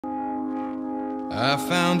I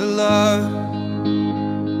found a love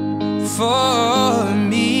for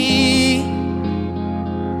me.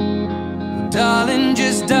 Darling,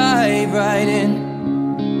 just dive right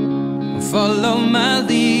in, follow my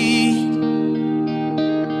lead.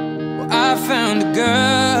 Well, I found a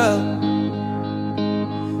girl,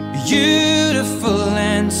 beautiful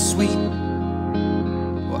and sweet.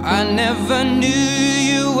 Well, I never knew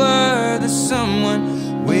you were the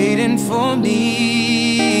someone waiting for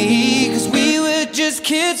me. 'Cause we were just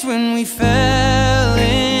kids when we fell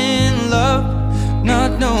in love,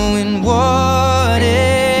 not knowing what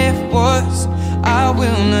it was. I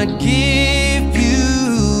will not give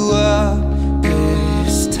you up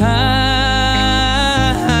this time.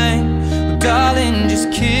 Oh, darling,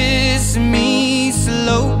 just kiss me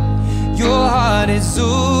slow. Your heart is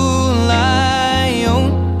all I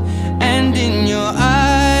own, and in your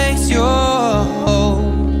eyes you're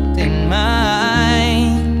holding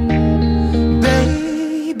mine.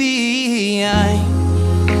 Baby,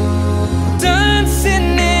 I'm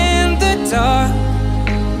dancing in the dark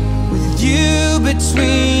with you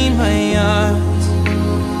between my arms,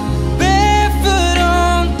 barefoot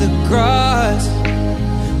on the grass,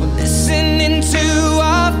 we're listening to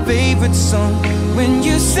our favorite song. When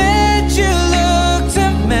you said you looked a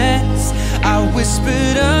mess, I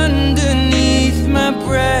whispered underneath my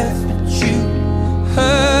breath, but you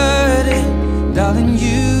heard it, darling,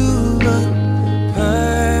 you look